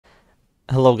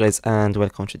Hello guys and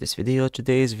welcome to this video.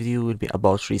 Today's video will be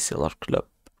about ResellerClub.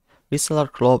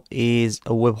 ResellerClub is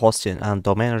a web hosting and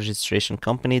domain registration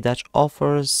company that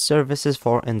offers services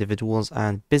for individuals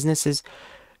and businesses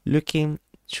looking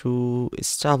to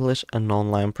establish an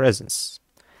online presence.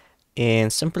 In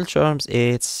simple terms,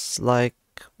 it's like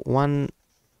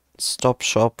one-stop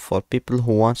shop for people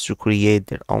who want to create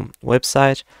their own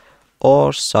website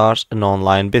or start an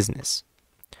online business.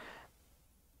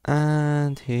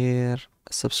 And here,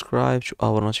 subscribe to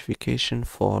our notification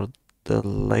for the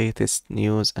latest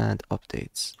news and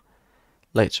updates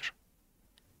later.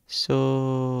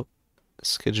 So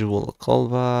schedule a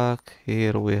callback.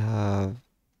 Here we have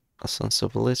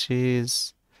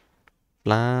responsibilities,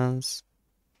 plans,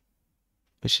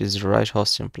 which is the right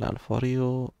hosting plan for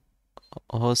you.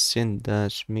 Hosting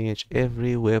that meets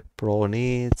every web pro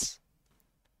needs.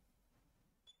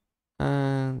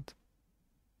 And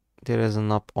there is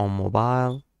an app on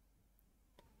mobile.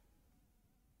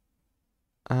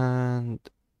 And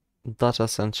data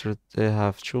center, they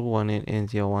have two, one in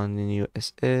India, one in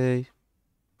USA.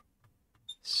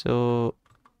 So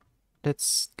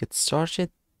let's get started.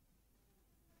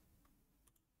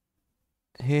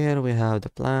 Here we have the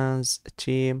plans, a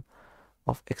team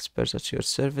of experts at your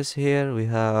service. Here we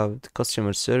have the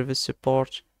customer service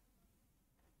support,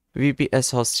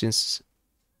 VPS hostings,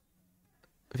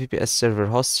 VPS server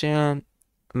hosting,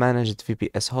 managed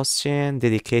VPS hosting,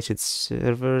 dedicated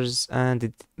servers,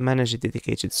 and managed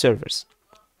dedicated servers.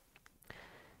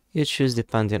 You choose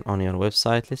depending on your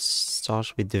website. Let's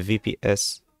start with the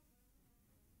VPS.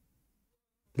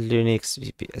 Linux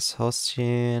VPS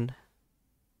hosting.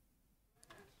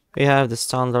 We have the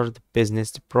standard, the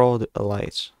business, the pro, the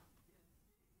elite.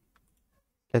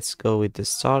 Let's go with the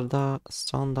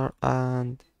standard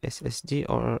and SSD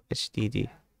or HDD.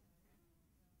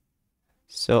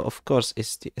 So of course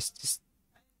it's the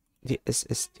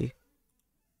SSD.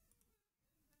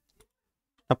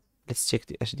 Let's check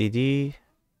the HDD.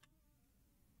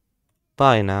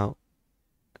 Buy now.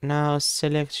 Now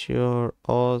select your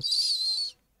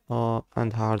OS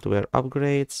and hardware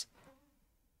upgrades.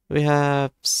 We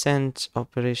have sent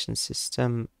operation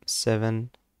system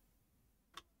 7.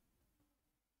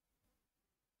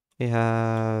 We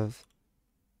have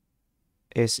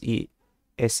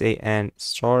SAN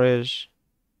storage.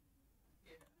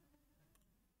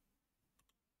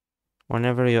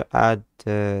 Whenever you add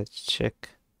the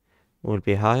check, will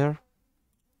be higher.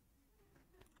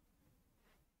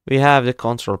 We have the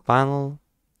control panel,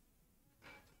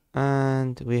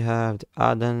 and we have the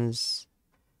add-ons,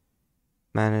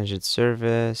 managed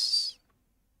service,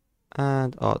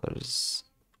 and others.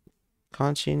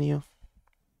 Continue.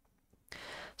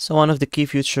 So one of the key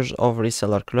features of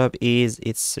ResellerClub is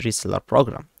its reseller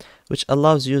program, which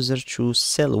allows users to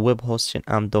sell web hosting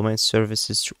and domain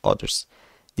services to others.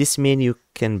 This means you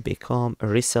can become a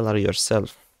reseller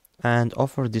yourself and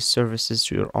offer these services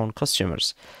to your own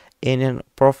customers. In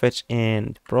profit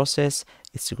in the process,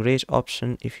 it's a great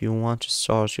option if you want to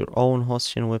start your own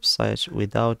hosting website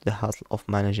without the hassle of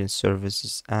managing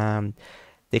services and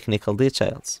technical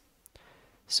details.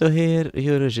 So here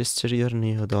you register your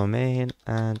new domain,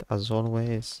 and as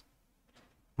always,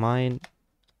 mine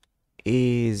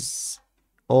is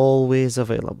always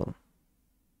available.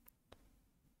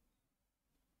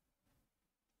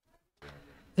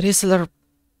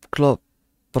 ResellerClub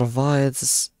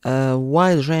provides a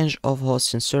wide range of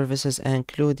hosting services,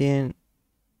 including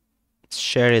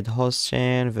shared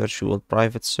hosting, virtual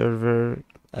private server,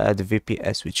 the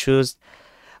VPS we choose.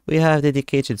 We have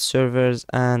dedicated servers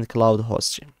and cloud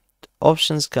hosting. The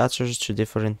options caters to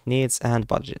different needs and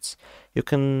budgets. You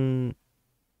can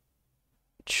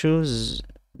choose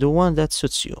the one that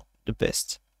suits you the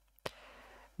best.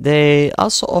 They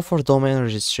also offer domain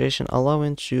registration,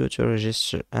 allowing you to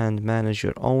register and manage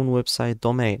your own website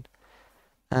domain.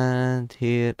 And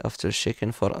here, after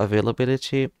checking for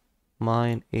availability,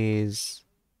 mine is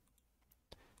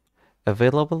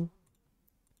available.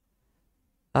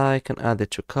 I can add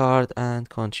it to cart and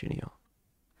continue.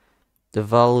 The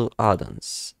value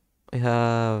add-ons. We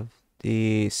have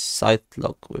the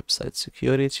SiteLock website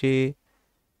security.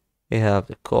 We have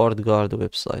the CordGuard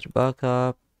website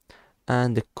backup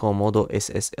and the Komodo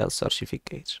SSL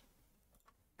certificate.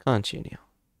 Continue.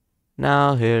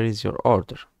 Now here is your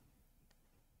order.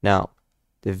 Now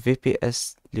the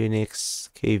VPS Linux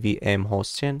KVM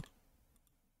hosting,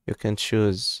 you can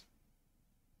choose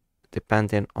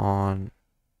depending on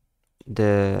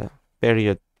the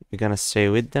period you're gonna stay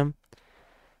with them.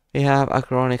 We have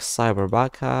Acronic cyber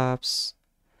backups,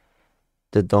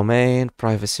 the domain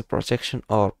privacy protection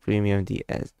or premium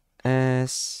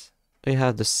DNS. We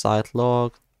have the site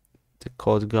log, the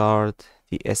code guard,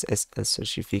 the SSL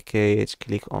certificate,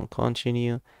 click on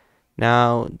continue.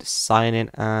 Now the sign in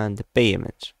and the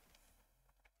payment.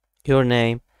 Your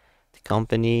name, the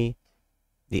company,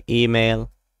 the email,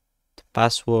 the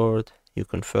password. You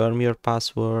confirm your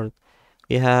password.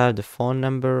 We have the phone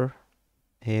number,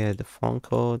 here the phone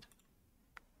code.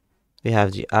 We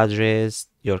have the address,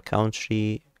 your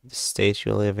country, the state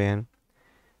you live in.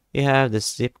 We have the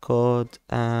zip code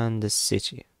and the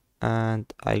city.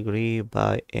 And I agree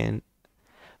by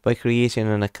creating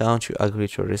an account, you agree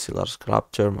to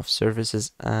ResellerClub term of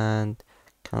services and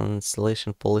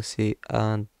cancellation policy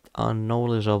and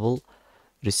unknowledgeable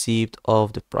receipt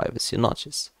of the privacy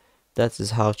notice. That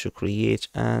is how to create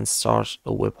and start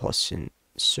a web hosting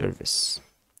service.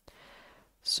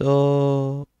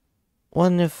 So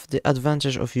one of the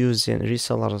advantages of using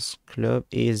ResellerClub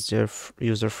is their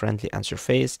user-friendly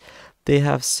interface. They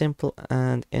have simple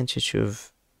and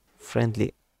intuitive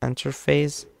friendly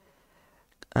interface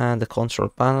and the control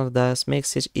panel that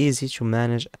makes it easy to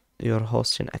manage your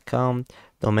hosting account,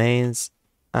 domains,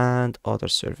 and other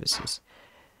services.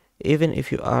 Even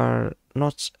if you are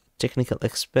not technical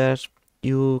expert,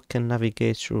 you can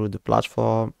navigate through the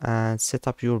platform and set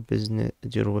up your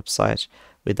website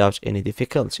without any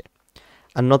difficulty.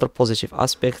 Another positive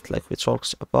aspect, like we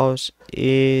talked about,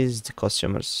 is the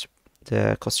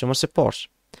customer support.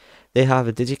 They have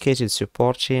a dedicated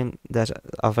support team that is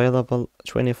available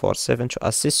 24/7 to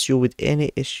assist you with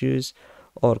any issues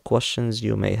or questions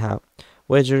you may have.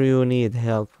 Whether you need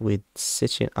help with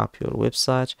setting up your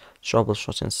website,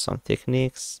 troubleshooting some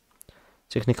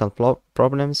technical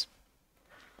problems,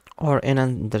 or in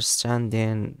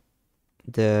understanding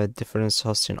the different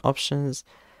hosting options,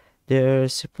 their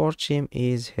support team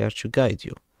is here to guide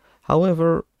you.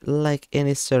 However, like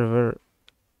any service,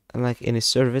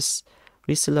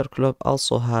 ResellerClub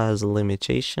also has a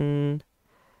limitation.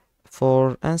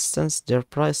 For instance, their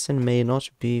pricing may not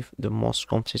be the most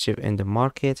competitive in the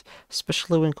market,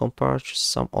 especially when compared to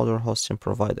some other hosting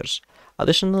providers.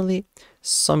 Additionally,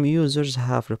 some users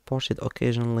have reported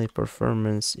occasionally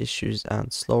performance issues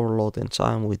and slower loading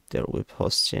time with their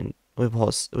website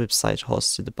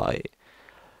hosted by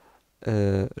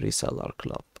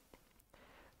ResellerClub.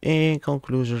 In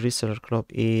conclusion, ResellerClub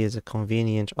is a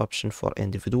convenient option for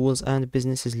individuals and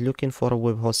businesses looking for a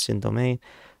web hosting domain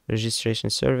registration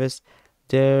service.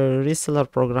 The reseller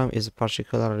program is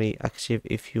particularly active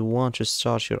if you want to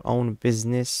start your own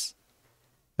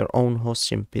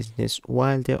hosting business.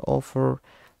 While they offer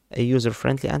a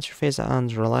user-friendly interface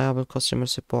and reliable customer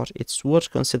support, it's worth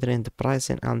considering the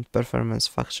pricing and performance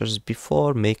factors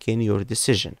before making your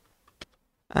decision.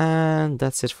 And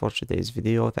that's it for today's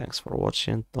video. Thanks for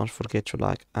watching. Don't forget to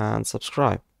like and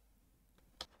subscribe.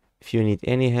 If you need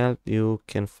any help, you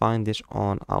can find it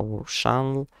on our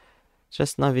channel.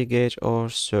 Just navigate or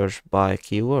search by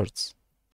keywords.